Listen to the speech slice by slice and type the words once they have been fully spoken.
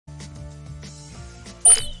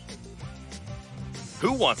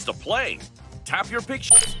Who wants to play? Tap your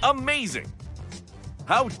picture. Amazing!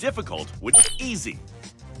 How difficult would be easy?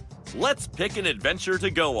 Let's pick an adventure to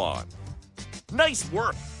go on. Nice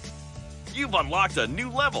work! You've unlocked a new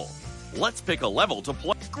level. Let's pick a level to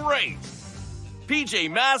play. Great! PJ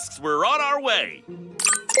Masks, we're on our way!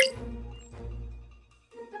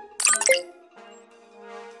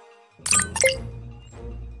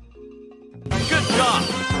 Good job!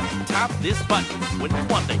 Tap this button when you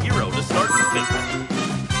want the hero to start moving.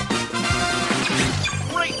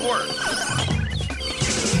 Great work!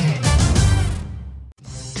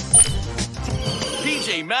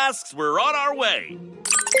 PJ Masks, we're on our way!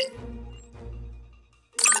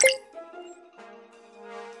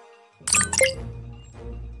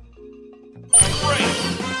 Great!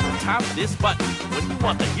 Tap this button when you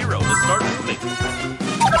want the hero to start moving.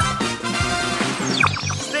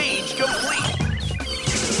 Stage complete!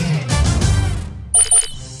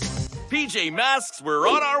 PJ Masks, we're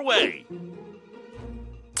on our way!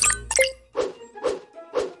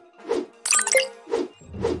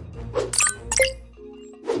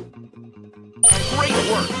 Great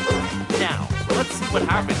work! Now, let's see what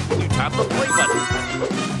happens when you tap the play button.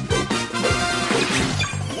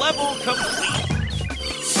 Level complete!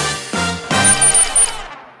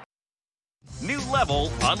 New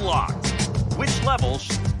level unlocked. Which level?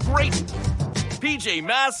 Great! PJ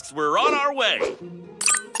Masks, we're on our way!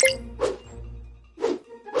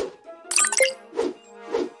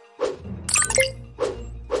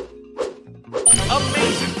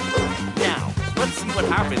 Amazing! Now, let's see what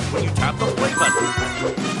happens when you tap the play button.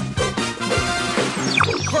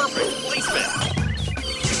 Perfect placement!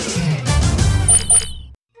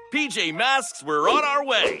 PJ Masks, we're on our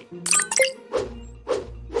way!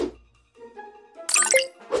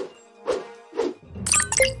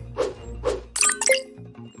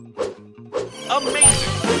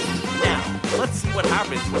 Amazing! Now, let's see what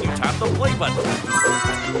happens when you tap the play button.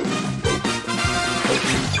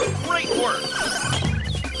 Great work!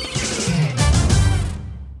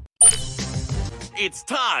 It's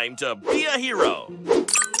time to be a hero!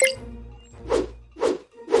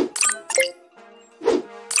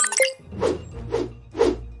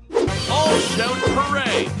 All shout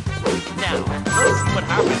hooray! Now, let's see what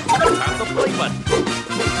happens when you tap the play button.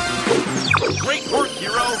 Great work,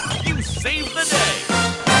 hero! You saved the day!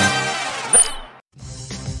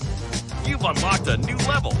 You've unlocked a new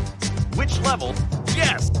level. Which level?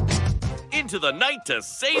 Yes! Into the night to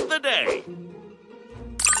save the day!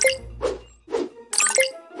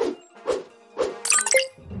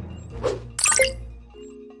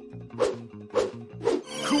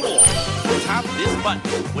 Cool! Tap this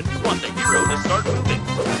button when you want the hero to start moving.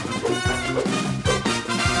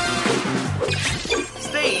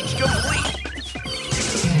 Stage complete!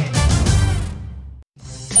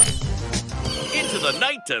 Into the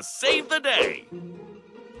night to save the day!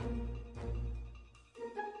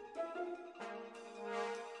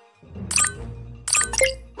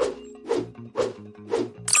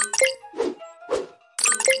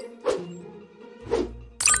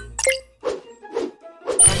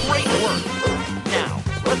 Great work! Now,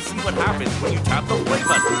 let's see what happens when you tap the play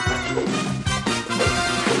button.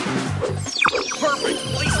 Perfect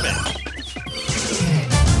placement!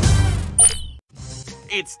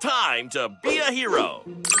 It's time to be a hero!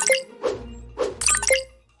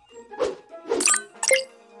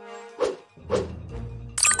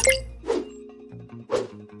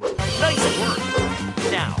 Nice work!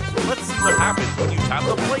 Now, let's see what happens when you tap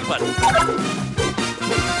the play button.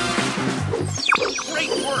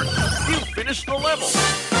 Great work! You finished the level!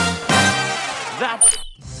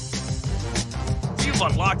 You've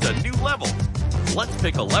unlocked a new level! Let's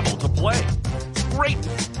pick a level to play. Great!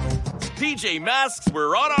 PJ Masks,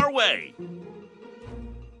 we're on our way!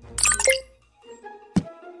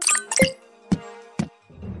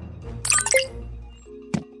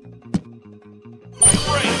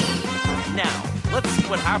 Great! Now, let's see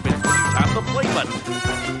what happens when you tap the play button.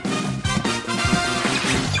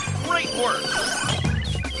 Great work!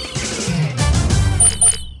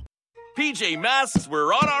 PJ Masks,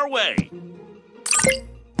 we're on our way!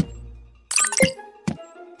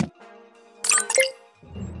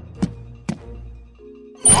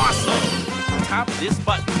 Awesome! Tap this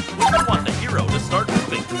button when you want the hero to start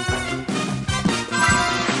moving.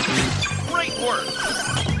 Great work!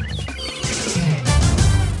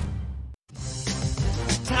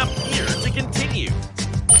 Tap here to continue.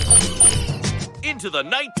 Into the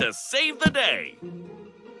night to save the day.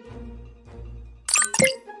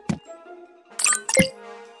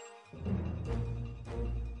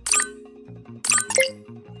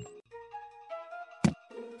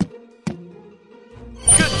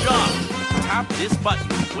 Tap this button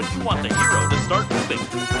when you want the hero to start moving.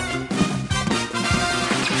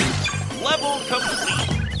 Level complete.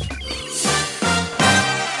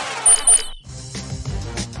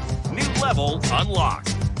 New level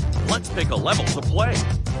unlocked. Let's pick a level to play.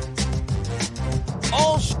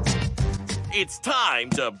 It's time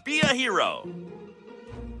to be a hero.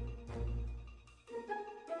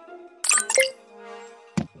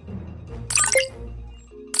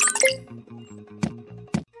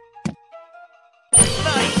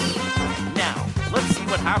 Nice! Now, let's see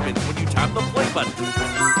what happens when you tap the play button.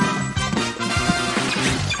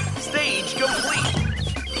 Stage complete.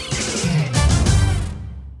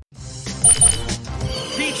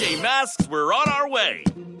 PJ Masks, we're on our way.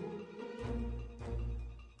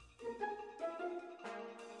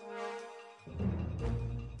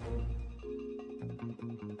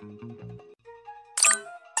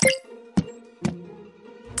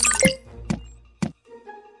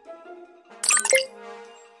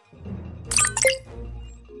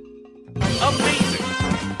 Amazing!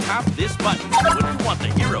 Tap this button when you want the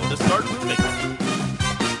hero to start moving.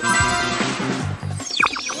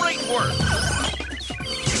 Great work!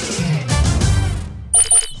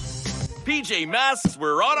 PJ Masks,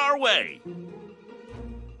 we're on our way.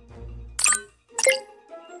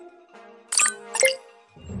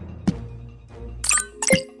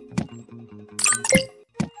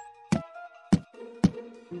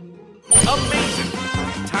 Amazing!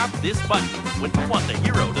 Tap this button when you want the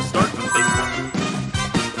hero to start moving.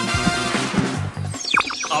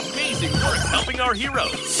 Amazing work helping our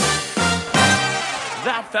heroes.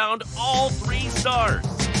 That found all 3 stars.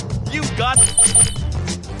 You got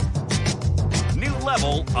new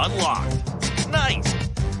level unlocked. Nice!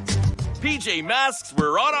 PJ Masks,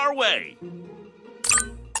 we're on our way.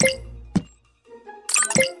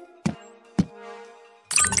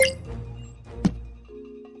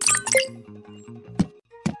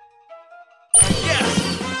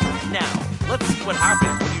 Now, let's see what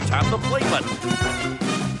happens when you tap the play button.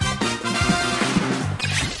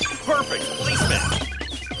 Perfect placement.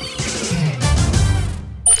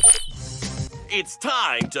 It's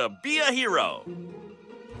time to be a hero.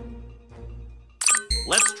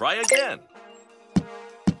 Let's try again.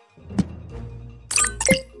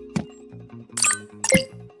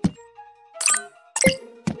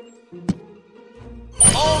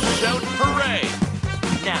 All shout hooray!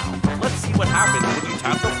 Now, let's see what happens when you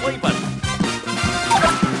tap the play button.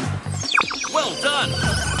 Well done!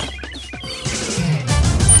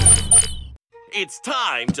 It's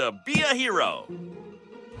time to be a hero.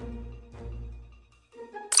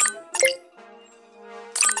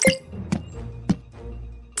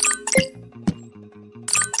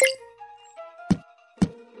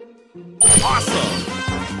 Awesome!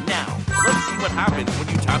 Now, let's see what happens when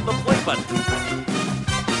you tap the play button.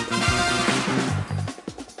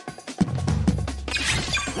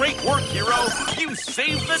 Great work, hero! You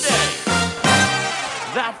saved the day!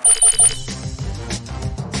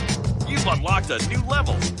 You've unlocked a new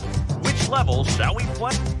level. Which level shall we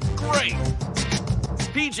play? Great!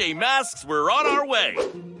 PJ Masks, we're on our way.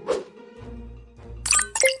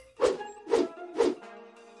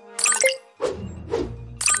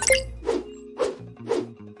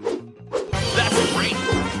 That's great!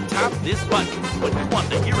 Tap this button when you want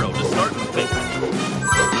the hero to start moving.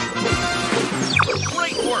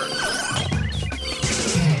 Great work!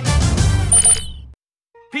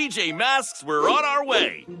 PJ Masks, we're on our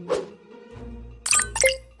way.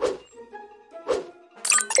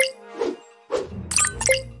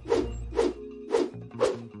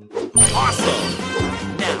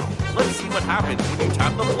 Awesome! Now, let's see what happens when you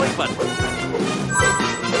tap the play button.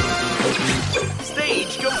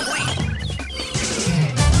 Stage complete.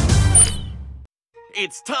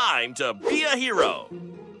 It's time to be a hero.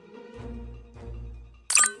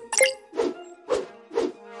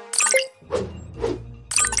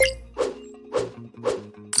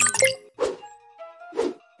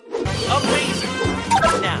 Amazing!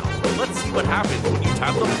 Now, let's see what happens when you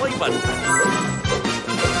tap the play button.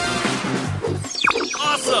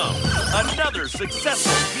 Awesome! Another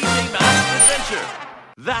successful PJ Masks adventure.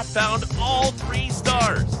 That found all 3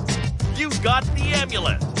 stars. You got the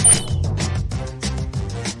amulet.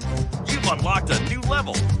 You've unlocked a new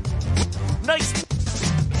level. Nice!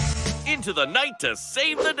 Into the night to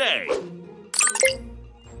save the day.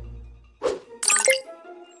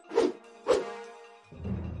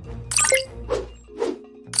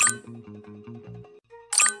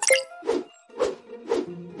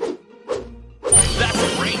 That's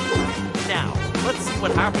great! Now, let's see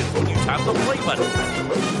what happens when you tap the play button.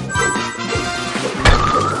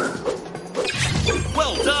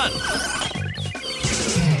 Well done!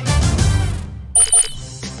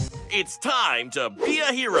 It's time to be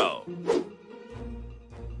a hero.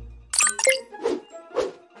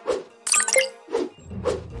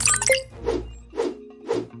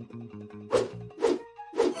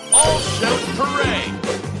 All shout hooray!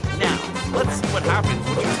 Now, let's see what happens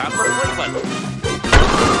when you tap the play button.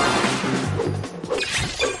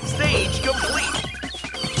 Stage complete.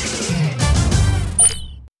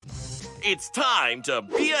 It's time to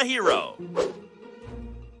be a hero.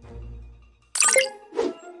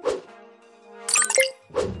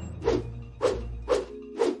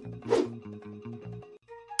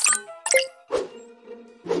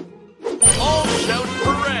 All shout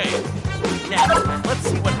hooray! Now, let's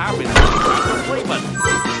see what happens when you tap the play button.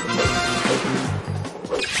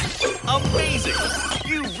 Amazing!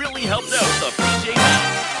 You really helped out the PJ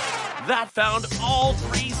Masks. That found all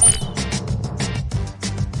 3.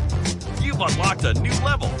 You've unlocked a new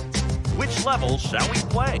level. Which level shall we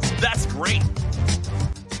play? That's great!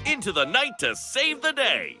 Into the night to save the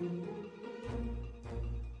day.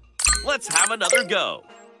 Let's have another go.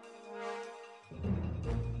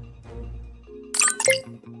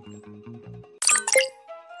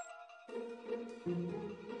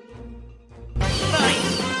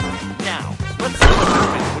 Nice! Now, let's see what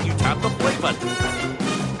happens when you tap the play button.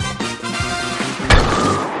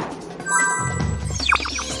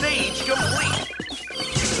 Stage complete!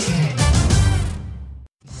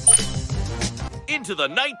 Into the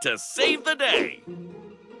night to save the day.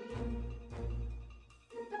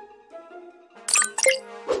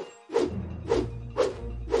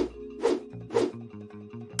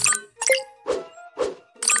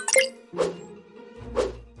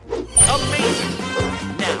 Amazing!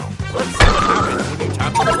 Now, let's see what happens when you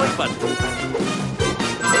tap the play button.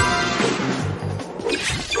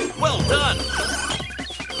 Well done!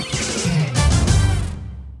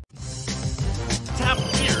 Tap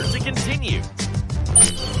here to continue.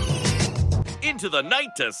 Into the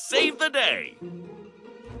night to save the day.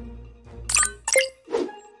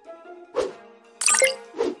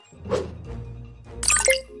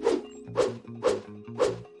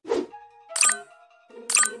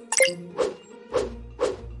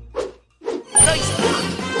 Nice work!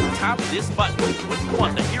 Tap this button when you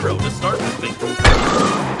want the hero to start moving.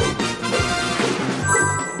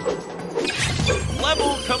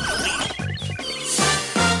 Level complete!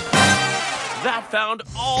 That found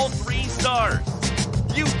all 3 stars.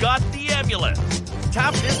 You got the amulet.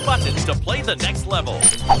 Tap this button to play the next level.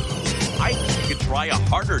 I think you could try a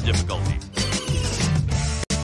harder difficulty.